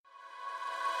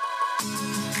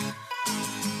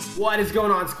What is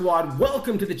going on, squad?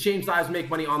 Welcome to the Change Lives, Make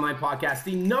Money Online podcast,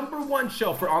 the #1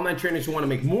 show for online trainers who want to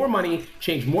make more money,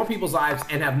 change more people's lives,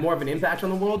 and have more of an impact on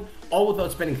the world, all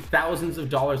without spending thousands of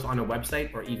dollars on a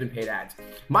website or even paid ads.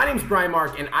 My name's Brian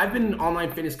Mark, and I've been an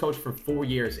online fitness coach for 4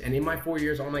 years. And in my 4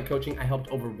 years online coaching, I helped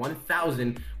over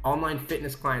 1,000 online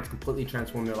fitness clients completely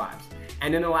transform their lives.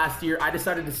 And in the last year, I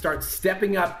decided to start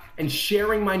stepping up and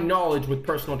sharing my knowledge with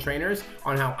personal trainers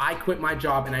on how I quit my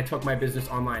job and I took my business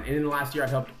online. And in the last year,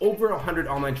 I've helped over 100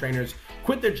 online trainers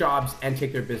quit their jobs and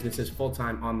take their businesses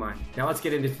full-time online. Now let's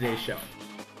get into today's show.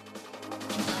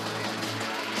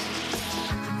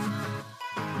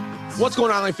 What's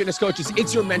going on, online fitness coaches?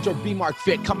 It's your mentor, B Mark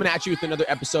Fit, coming at you with another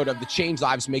episode of the Change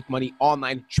Lives, Make Money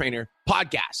Online Trainer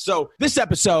podcast. So this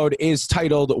episode is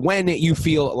titled When You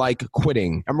Feel Like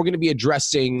Quitting. And we're going to be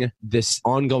addressing this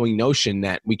ongoing notion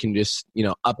that we can just,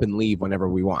 up and leave whenever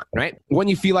we want, right? When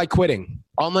you feel like quitting.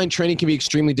 Online training can be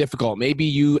extremely difficult. Maybe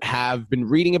you have been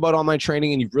reading about online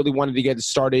training and you've really wanted to get it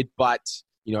started, but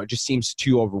it just seems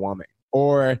too overwhelming.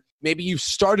 Or maybe you've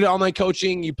started online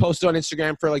coaching, you posted on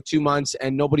Instagram for like 2 months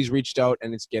and nobody's reached out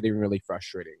and it's getting really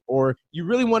frustrating. Or you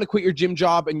really want to quit your gym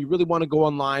job and you really want to go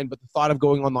online, but the thought of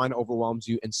going online overwhelms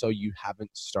you and so you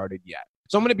haven't started yet.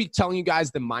 So I'm going to be telling you guys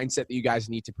the mindset that you guys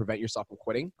need to prevent yourself from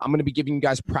quitting. I'm going to be giving you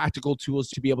guys practical tools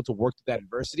to be able to work through that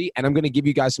adversity. And I'm going to give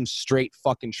you guys some straight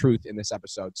fucking truth in this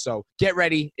episode. So get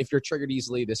ready. If you're triggered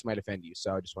easily, this might offend you.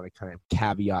 So I just want to kind of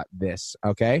caveat this,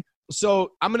 okay?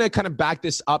 So I'm going to kind of back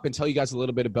this up and tell you guys a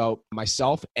little bit about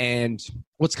myself and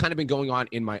what's kind of been going on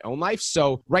in my own life.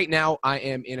 So right now I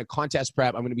am in a contest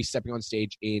prep. I'm going to be stepping on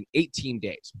stage in 18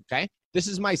 days, okay? This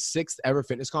is my 6th ever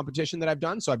fitness competition that I've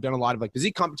done. So I've done a lot of like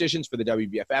physique competitions for the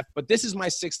WBFF, but this is my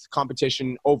 6th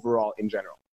competition overall in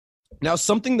general. Now,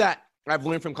 something that I've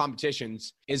learned from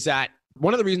competitions is that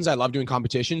one of the reasons I love doing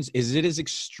competitions is it is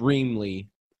extremely,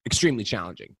 extremely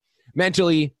challenging.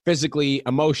 Mentally, physically,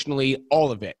 emotionally,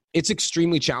 all of it. It's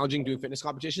extremely challenging doing fitness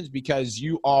competitions because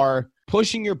you are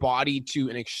pushing your body to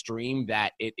an extreme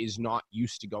that it is not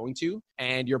used to going to.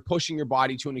 And you're pushing your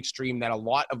body to an extreme that a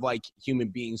lot of like human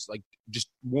beings like just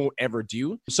won't ever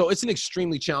do. So it's an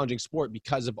extremely challenging sport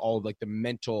because of all of like the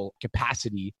mental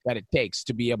capacity that it takes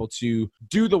to be able to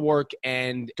do the work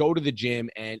and go to the gym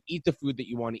and eat the food that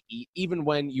you want to eat, even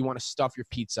when you want to stuff your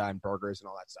pizza and burgers and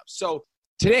all that stuff. So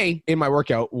today in my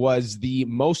workout was the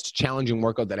most challenging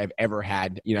workout that I've ever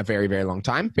had in a very, very long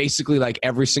time. Basically, like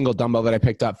every single dumbbell that I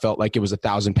picked up felt like it was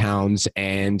 1,000 pounds.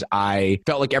 And I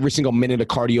felt like every single minute of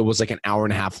cardio was like an hour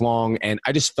and a half long. And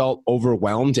I just felt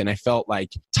overwhelmed and I felt like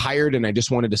tired and I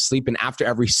just wanted to sleep. And after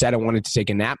every set, I wanted to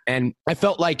take a nap. And I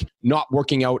felt like not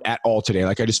working out at all today.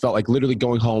 Like I just felt like literally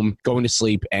going home, going to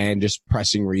sleep and just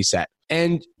pressing reset.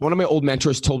 And one of my old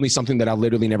mentors told me something that I'll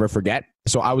literally never forget.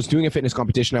 So I was doing a fitness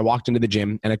competition. I walked into the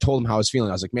gym and I told him how I was feeling.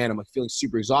 I was like, man, I'm like feeling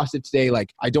super exhausted today.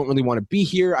 Like, I don't really want to be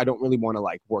here. I don't really want to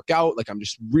like work out. Like, I'm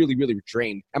just really, really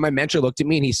drained. And my mentor looked at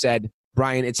me and he said,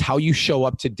 Brian, it's how you show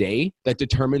up today that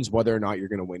determines whether or not you're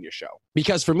going to win your show.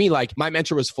 Because for me, like my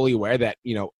mentor was fully aware that,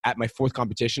 at my 4th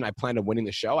competition, I planned on winning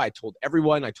the show. I told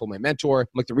everyone, I told my mentor,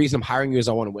 like the reason I'm hiring you is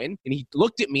I want to win. And he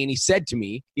looked at me and he said to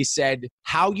me, he said,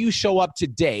 how you show up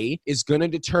today is going to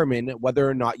determine whether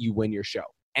or not you win your show.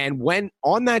 And when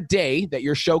on that day that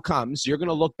your show comes, you're going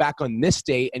to look back on this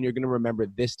day and you're going to remember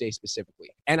this day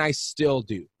specifically. And I still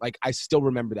do. Like I still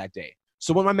remember that day.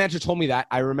 So when my mentor told me that,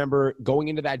 I remember going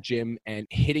into that gym and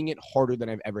hitting it harder than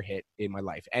I've ever hit in my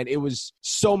life. And it was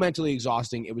so mentally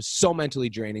exhausting. It was so mentally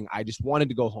draining. I just wanted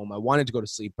to go home. I wanted to go to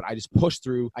sleep, but I just pushed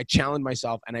through. I challenged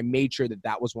myself and I made sure that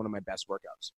that was one of my best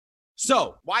workouts.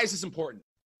 So why is this important?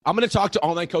 I'm going to talk to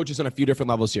online coaches on a few different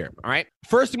levels here. All right.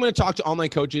 First, I'm going to talk to online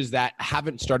coaches that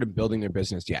haven't started building their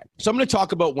business yet. So I'm going to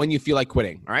talk about when you feel like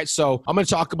quitting. All right. So I'm going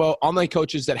to talk about online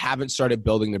coaches that haven't started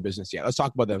building their business yet. Let's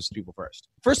talk about those people first.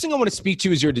 First thing I want to speak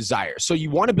to is your desire. So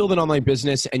you want to build an online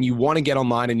business and you want to get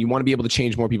online and you want to be able to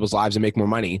change more people's lives and make more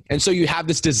money. And so you have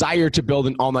this desire to build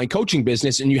an online coaching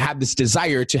business and you have this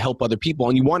desire to help other people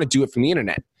and you want to do it from the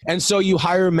internet. And so you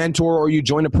hire a mentor or you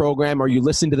join a program or you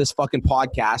listen to this fucking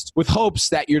podcast with hopes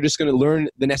that you're just going to learn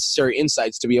the necessary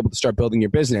insights to be able to start building your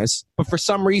business. But for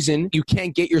some reason, you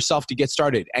can't get yourself to get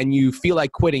started and you feel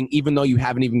like quitting even though you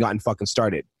haven't even gotten fucking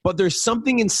started. But there's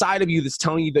something inside of you that's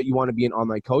telling you that you want to be an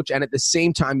online coach. And at the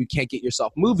same time, you can't get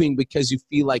yourself moving because you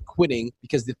feel like quitting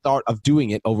because the thought of doing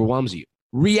it overwhelms you.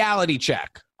 Reality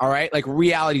check. All right. Like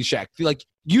reality check. Feel like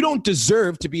you don't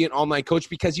deserve to be an online coach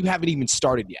because you haven't even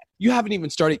started yet. You haven't even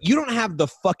started. You don't have the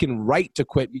fucking right to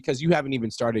quit because you haven't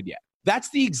even started yet. That's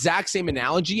the exact same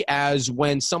analogy as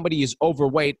when somebody is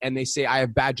overweight and they say, I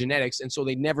have bad genetics, and so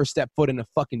they never step foot in a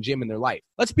fucking gym in their life.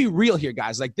 Let's be real here,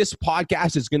 guys. Like, this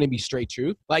podcast is going to be straight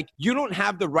truth. Like, you don't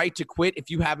have the right to quit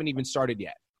if you haven't even started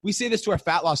yet. We say this to our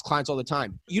fat loss clients all the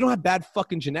time. You don't have bad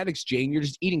fucking genetics, Jane. You're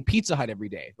just eating Pizza Hut every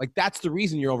day. Like, that's the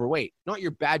reason you're overweight. Not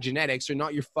your bad genetics or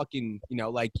not your fucking,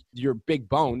 like your big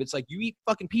bone. It's like you eat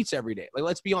fucking pizza every day. Like,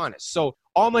 let's be honest. So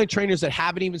online trainers that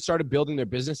haven't even started building their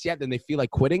business yet, then they feel like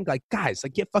quitting. Like, guys,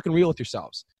 like, get fucking real with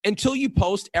yourselves. Until you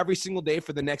post every single day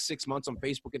for the next 6 months on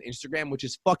Facebook and Instagram, which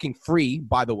is fucking free,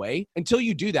 by the way, until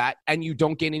you do that and you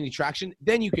don't gain any traction,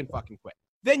 then you can fucking quit.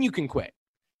 Then you can quit.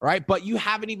 Right? But you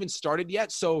haven't even started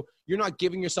yet. So you're not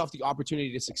giving yourself the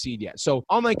opportunity to succeed yet. So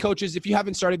online coaches, if you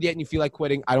haven't started yet and you feel like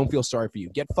quitting, I don't feel sorry for you.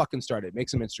 Get fucking started. Make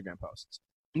some Instagram posts.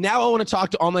 Now I want to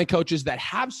talk to online coaches that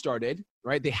have started,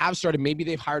 right? They have started. Maybe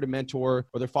they've hired a mentor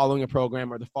or they're following a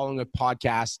program or they're following a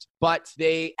podcast, but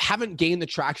they haven't gained the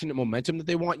traction and momentum that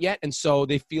they want yet. And so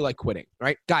they feel like quitting,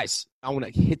 right? Guys, I want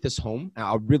to hit this home.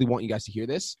 I really want you guys to hear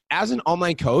this. As an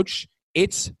online coach,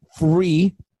 it's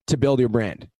free to build your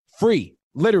brand. Free.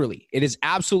 Literally, it is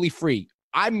absolutely free.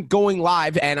 I'm going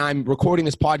live and I'm recording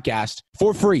this podcast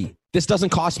for free. This doesn't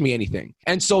cost me anything.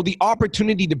 And so the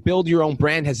opportunity to build your own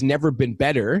brand has never been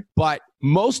better. But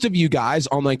most of you guys,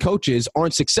 online coaches,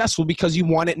 aren't successful because you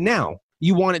want it now.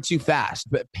 You want it too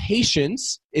fast. But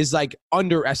patience is like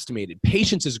underestimated.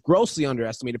 Patience is grossly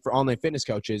underestimated for online fitness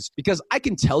coaches, because I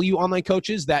can tell you, online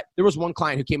coaches, that there was one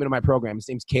client who came into my program. His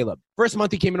name's Caleb. First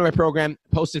month he came into my program,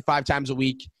 posted 5 times a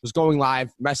week, was going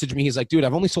live, messaged me. He's like, dude,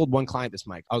 I've only sold one client this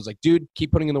month. I was like, dude,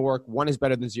 keep putting in the work. 1 is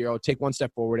better than 0. Take 1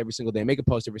 step forward every single day. Make a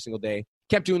post every single day.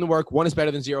 Kept doing the work. 1 is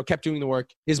better than 0. Kept doing the work.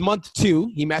 His month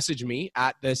 2, he messaged me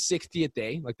at the 60th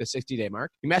day, like the 60-day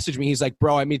mark. He messaged me. He's like,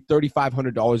 bro, I made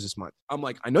 $3,500 this month. I'm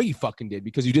like, I know you fucking did,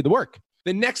 because you did the work.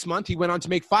 The next month, he went on to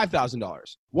make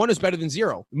 $5,000. 1 is better than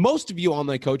 0. Most of you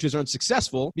online coaches aren't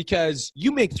successful because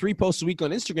you make 3 posts a week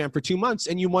on Instagram for 2 months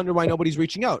and you wonder why nobody's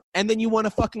reaching out. And then you want to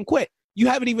fucking quit. You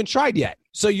haven't even tried yet.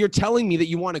 So you're telling me that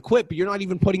you want to quit, but you're not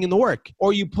even putting in the work.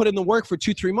 Or you put in the work for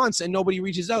 2-3 months and nobody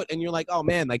reaches out and you're like, oh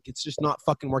man, like, it's just not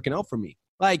fucking working out for me.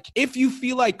 Like, if you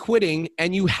feel like quitting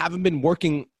and you haven't been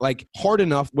working like hard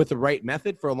enough with the right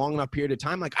method for a long enough period of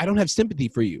time, like, I don't have sympathy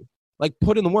for you. Like,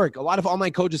 put in the work. A lot of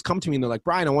online coaches come to me and they're like,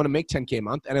 Brian, I want to make 10K a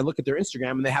month. And I look at their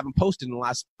Instagram and they haven't posted in the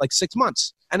last like 6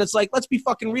 months. And it's like, let's be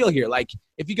fucking real here. Like,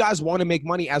 if you guys want to make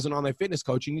money as an online fitness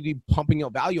coach, you need to be pumping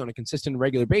out value on a consistent,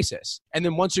 regular basis. And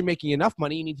then once you're making enough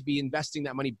money, you need to be investing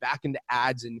that money back into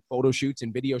ads and photo shoots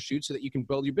and video shoots so that you can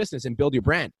build your business and build your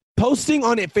brand. Posting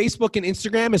on it, Facebook and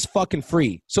Instagram is fucking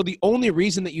free. So the only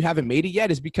reason that you haven't made it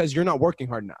yet is because you're not working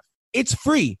hard enough. It's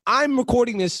free. I'm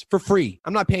recording this for free.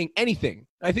 I'm not paying anything.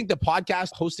 I think the podcast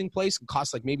hosting place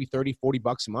costs like maybe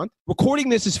 $30-$40 a month. Recording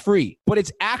this is free, but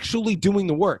it's actually doing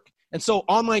the work. And so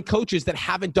online coaches that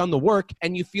haven't done the work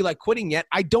and you feel like quitting yet,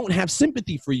 I don't have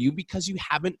sympathy for you because you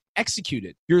haven't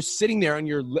executed. You're sitting there and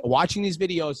you're watching these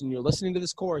videos and you're listening to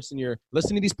this course and you're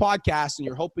listening to these podcasts and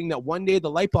you're hoping that one day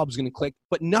the light bulb is going to click,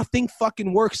 but nothing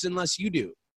fucking works unless you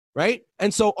do. Right?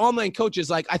 And so online coaches,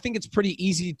 like, I think it's pretty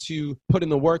easy to put in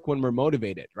the work when we're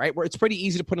motivated, right? Where it's pretty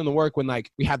easy to put in the work when, like,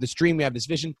 we have this dream, we have this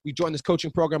vision, we join this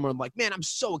coaching program, and I'm like, man, I'm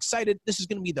so excited. This is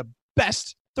going to be the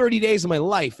best 30 days of my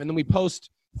life. And then we post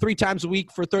 3 times a week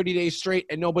for 30 days straight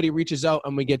and nobody reaches out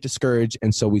and we get discouraged.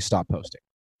 And so we stop posting.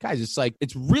 Guys, it's like,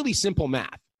 it's really simple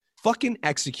math. Fucking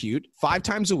execute 5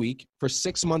 times a week for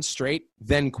 6 months straight,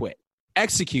 then quit.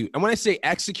 Execute. And when I say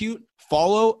execute,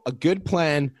 follow a good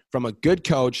plan from a good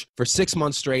coach for 6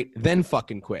 months straight, then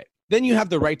fucking quit. Then you have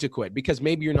the right to quit because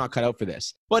maybe you're not cut out for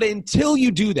this. But until you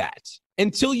do that,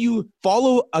 until you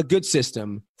follow a good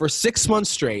system for 6 months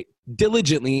straight,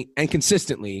 diligently and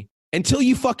consistently, until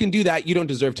you fucking do that, you don't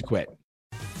deserve to quit.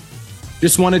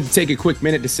 Just wanted to take a quick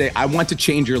minute to say, I want to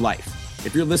change your life.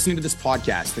 If you're listening to this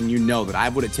podcast, then you know that I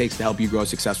have what it takes to help you grow a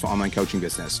successful online coaching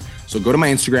business. So go to my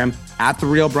Instagram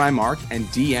 @TheRealBrianMark and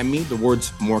DM me the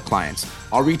words "more clients."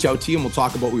 I'll reach out to you and we'll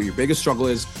talk about what your biggest struggle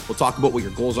is. We'll talk about what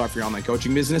your goals are for your online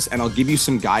coaching business, and I'll give you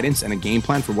some guidance and a game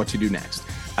plan for what to do next.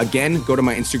 Again, go to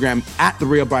my Instagram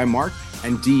 @TheRealBrianMark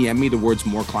and DM me the words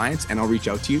 "more clients," and I'll reach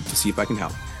out to you to see if I can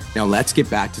help. Now let's get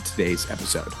back to today's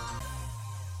episode.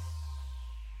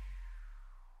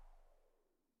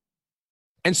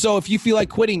 And so if you feel like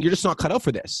quitting, you're just not cut out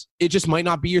for this. It just might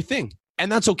not be your thing.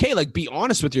 And that's okay. Like, be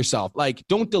honest with yourself. Like,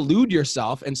 don't delude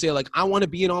yourself and say, like, I want to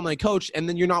be an online coach, and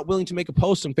then you're not willing to make a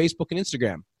post on Facebook and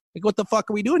Instagram. Like, what the fuck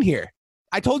are we doing here?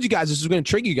 I told you guys this was going to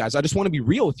trigger you guys. I just want to be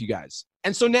real with you guys.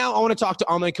 And so now I want to talk to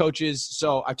online coaches.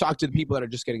 So I've talked to the people that are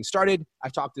just getting started.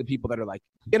 I've talked to the people that are like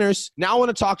beginners. Now I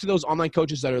want to talk to those online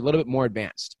coaches that are a little bit more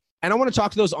advanced. And I want to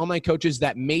talk to those online coaches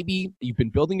that maybe you've been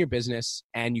building your business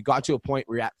and you got to a point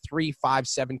where you're at 3, 5,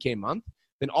 7K a month.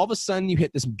 Then all of a sudden you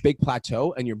hit this big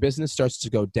plateau and your business starts to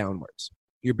go downwards.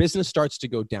 Your business starts to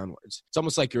go downwards. It's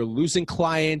almost like you're losing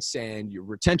clients and your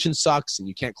retention sucks and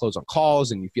you can't close on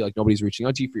calls and you feel like nobody's reaching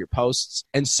out to you for your posts.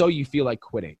 And so you feel like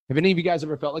quitting. Have any of you guys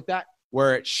ever felt like that?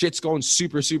 Where shit's going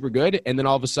super, super good and then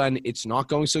all of a sudden it's not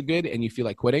going so good and you feel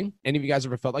like quitting? Any of you guys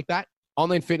ever felt like that?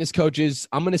 Online fitness coaches,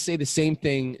 I'm going to say the same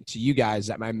thing to you guys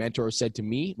that my mentor said to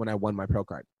me when I won my pro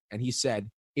card. And he said,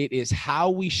 it is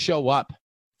how we show up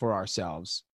for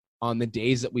ourselves on the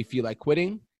days that we feel like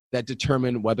quitting that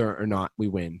determine whether or not we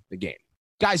win the game.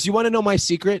 Guys, you want to know my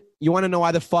secret? You want to know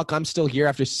why the fuck I'm still here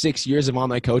after 6 years of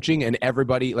online coaching and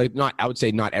everybody, I would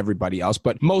say not everybody else,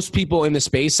 but most people in the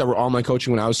space that were online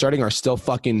coaching when I was starting are still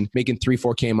fucking making 3,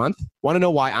 4K a month. Want to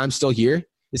know why I'm still here?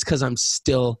 It's because I'm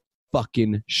still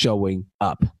fucking showing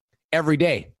up every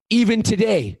day. Even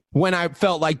today when I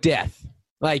felt like death.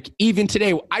 Even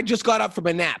today, I just got up from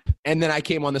a nap and then I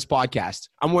came on this podcast.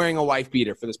 I'm wearing a wife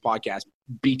beater for this podcast,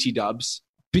 BT dubs.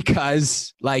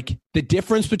 Because the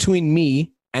difference between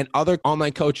me and other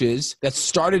online coaches that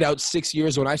started out 6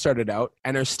 years when I started out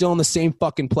and are still in the same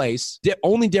fucking place, the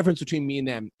only difference between me and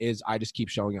them is I just keep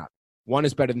showing up. 1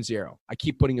 is better than 0. I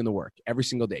keep putting in the work every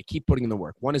single day. Keep putting in the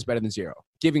work. 1 is better than 0.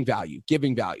 Giving value.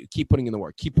 Keep putting in the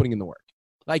work. Keep putting in the work.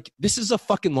 This is a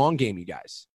fucking long game, you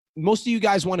guys. Most of you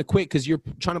guys want to quit because you're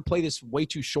trying to play this way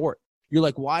too short. You're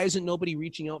like, why isn't nobody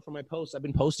reaching out for my posts? I've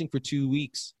been posting for 2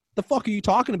 weeks. The fuck are you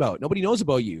talking about? Nobody knows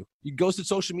about you. You ghosted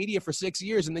social media for 6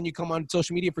 years and then you come on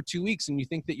social media for 2 weeks and you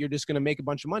think that you're just going to make a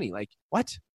bunch of money.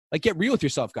 What? Get real with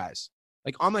yourself, guys.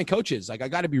 Online coaches, I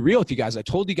got to be real with you guys. I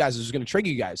told you guys this was going to trigger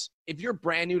you guys. If you're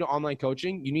brand new to online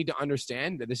coaching, you need to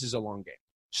understand that this is a long game.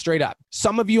 Straight up.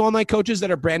 Some of you online coaches that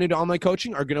are brand new to online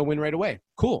coaching are going to win right away.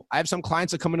 Cool. I have some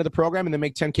clients that come into the program and they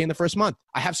make 10K in the first month.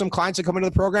 I have some clients that come into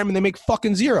the program and they make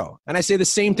fucking 0. And I say the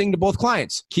same thing to both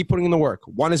clients. Keep putting in the work.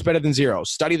 1 is better than 0.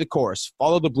 Study the course.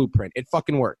 Follow the blueprint. It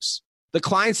fucking works. The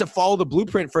clients that follow the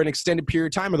blueprint for an extended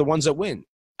period of time are the ones that win.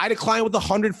 I had a client with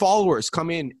 100 followers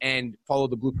come in and follow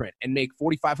the blueprint and make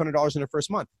 $4,500 in their first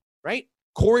month, right?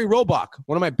 Corey Robach,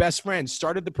 one of my best friends,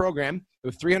 started the program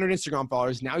with 300 Instagram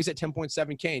followers. Now he's at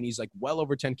 10.7K and he's well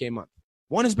over 10K a month.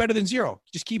 1 is better than 0.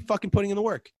 Just keep fucking putting in the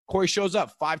work. Corey shows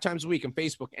up 5 times a week on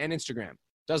Facebook and Instagram,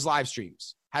 does live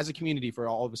streams, has a community for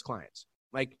all of his clients.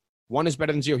 1 is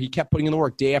better than 0. He kept putting in the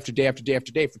work day after day after day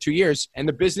after day for 2 years, and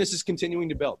the business is continuing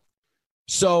to build.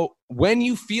 So when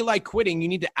you feel like quitting, you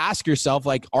need to ask yourself,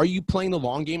 are you playing the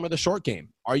long game or the short game?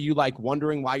 Are you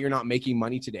wondering why you're not making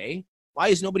money today? Why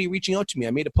is nobody reaching out to me?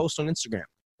 I made a post on Instagram.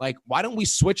 Why don't we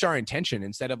switch our intention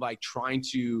instead of trying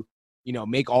to,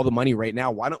 make all the money right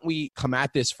now? Why don't we come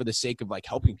at this for the sake of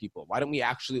helping people? Why don't we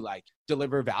actually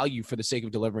deliver value for the sake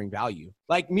of delivering value?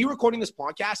 Me recording this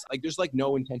podcast, there's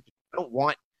no intention. I don't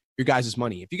want your guys'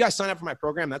 money. If you guys sign up for my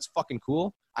program, that's fucking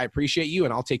cool. I appreciate you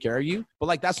and I'll take care of you.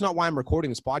 But that's not why I'm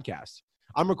recording this podcast.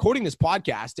 I'm recording this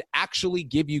podcast to actually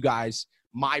give you guys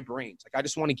my brains. I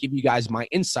just want to give you guys my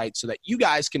insight so that you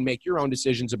guys can make your own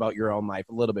decisions about your own life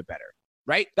a little bit better,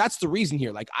 right? That's the reason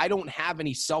here. I don't have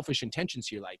any selfish intentions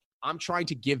here. I'm trying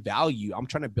to give value. I'm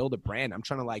trying to build a brand. I'm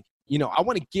trying to I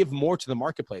want to give more to the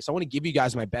marketplace. I want to give you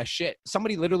guys my best shit.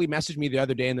 Somebody literally messaged me the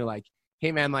other day and they're like,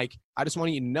 hey man, I just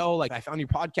want you to know, I found your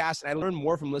podcast and I learned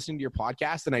more from listening to your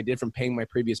podcast than I did from paying my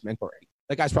previous mentoring.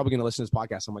 That guy's probably going to listen to this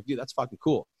podcast. I'm like, dude, that's fucking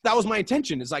cool. That was my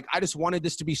intention. It's I just wanted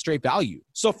this to be straight value.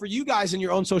 So for you guys in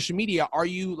your own social media, are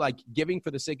you giving for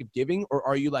the sake of giving? Or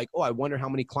are you oh, I wonder how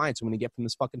many clients I'm going to get from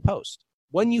this fucking post?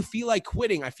 When you feel like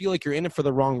quitting, I feel like you're in it for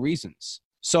the wrong reasons.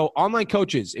 So online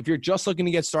coaches, if you're just looking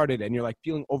to get started and you're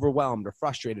feeling overwhelmed or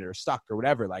frustrated or stuck or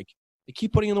whatever,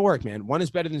 keep putting in the work, man. 1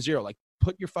 is better than 0.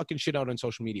 Put your fucking shit out on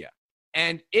social media.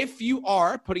 And if you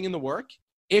are putting in the work,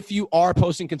 if you are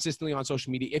posting consistently on social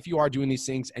media, if you are doing these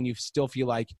things and you still feel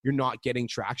like you're not getting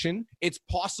traction, it's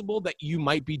possible that you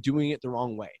might be doing it the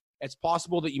wrong way. It's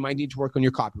possible that you might need to work on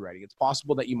your copywriting. It's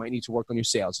possible that you might need to work on your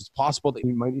sales. It's possible that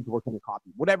you might need to work on your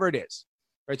copy, whatever it is.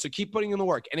 Right? So keep putting in the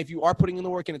work. And if you are putting in the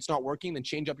work and it's not working, then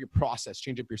change up your process,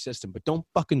 change up your system, but don't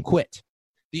fucking quit.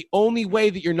 The only way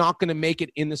that you're not going to make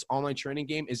it in this online training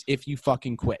game is if you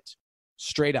fucking quit.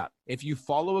 Straight up. If you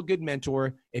follow a good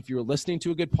mentor, if you're listening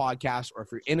to a good podcast, or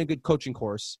if you're in a good coaching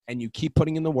course and you keep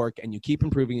putting in the work and you keep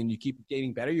improving and you keep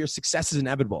getting better, your success is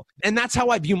inevitable. And that's how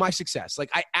I view my success.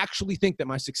 I actually think that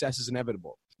my success is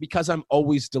inevitable because I'm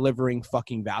always delivering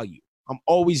fucking value. I'm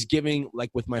always giving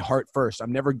like with my heart first.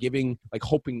 I'm never giving like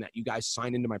hoping that you guys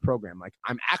sign into my program. Like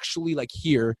I'm actually like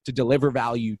here to deliver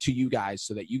value to you guys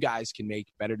so that you guys can make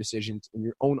better decisions in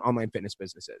your own online fitness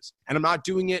businesses. And I'm not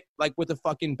doing it like with a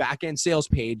fucking back-end sales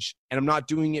page. And I'm not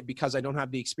doing it because I don't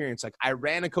have the experience. Like I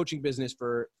ran a coaching business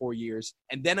for 4 years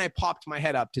and then I popped my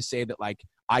head up to say that like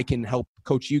I can help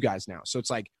coach you guys now. So it's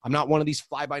like, I'm not one of these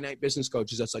fly-by-night business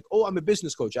coaches that's like, oh, I'm a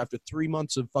business coach after 3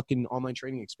 months of fucking online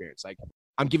training experience. Like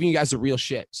I'm giving you guys the real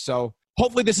shit. So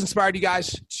hopefully this inspired you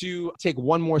guys to take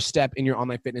one more step in your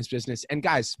online fitness business. And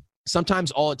guys,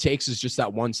 sometimes all it takes is just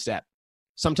that one step.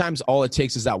 Sometimes all it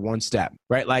takes is that one step,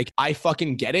 right? Like I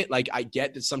fucking get it. Like I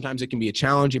get that sometimes it can be a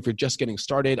challenge if you're just getting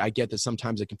started. I get that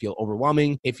sometimes it can feel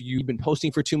overwhelming. If you've been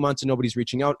posting for 2 months and nobody's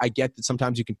reaching out, I get that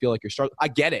sometimes you can feel like you're struggling. I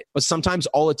get it. But sometimes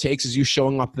all it takes is you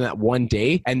showing up in that one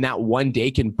day, and that one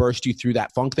day can burst you through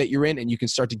that funk that you're in, and you can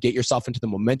start to get yourself into the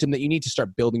momentum that you need to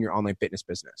start building your online fitness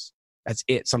business. That's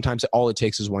it. Sometimes all it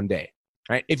takes is one day.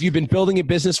 Right? If you've been building a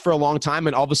business for a long time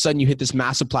and all of a sudden you hit this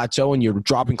massive plateau and you're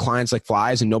dropping clients like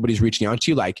flies and nobody's reaching out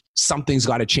to you, like something's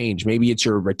got to change. Maybe it's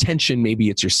your retention. Maybe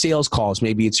it's your sales calls.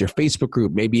 Maybe it's your Facebook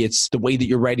group. Maybe it's the way that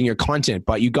you're writing your content,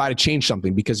 but you got to change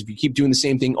something, because if you keep doing the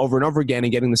same thing over and over again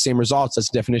and getting the same results, that's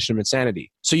the definition of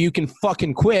insanity. So you can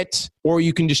fucking quit, or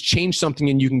you can just change something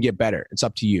and you can get better. It's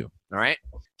up to you. All right.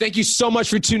 Thank you so much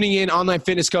for tuning in, online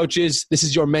fitness coaches. This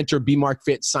is your mentor, B Mark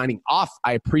Fit, signing off.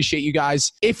 I appreciate you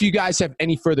guys. If you guys have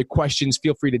any further questions,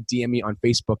 feel free to DM me on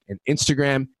Facebook and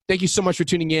Instagram. Thank you so much for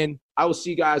tuning in. I will see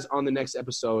you guys on the next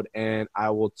episode, and I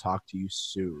will talk to you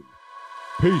soon.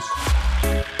 Peace.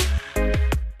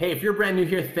 Hey, if you're brand new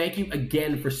here, thank you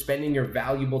again for spending your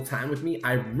valuable time with me.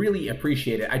 I really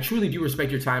appreciate it. I truly do respect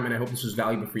your time, and I hope this was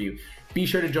valuable for you. Be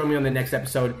sure to join me on the next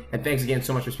episode, and thanks again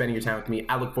so much for spending your time with me.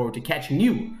 I look forward to catching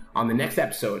you on the next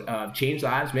episode of Change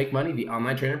Lives, Make Money, the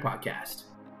Online Trainer Podcast.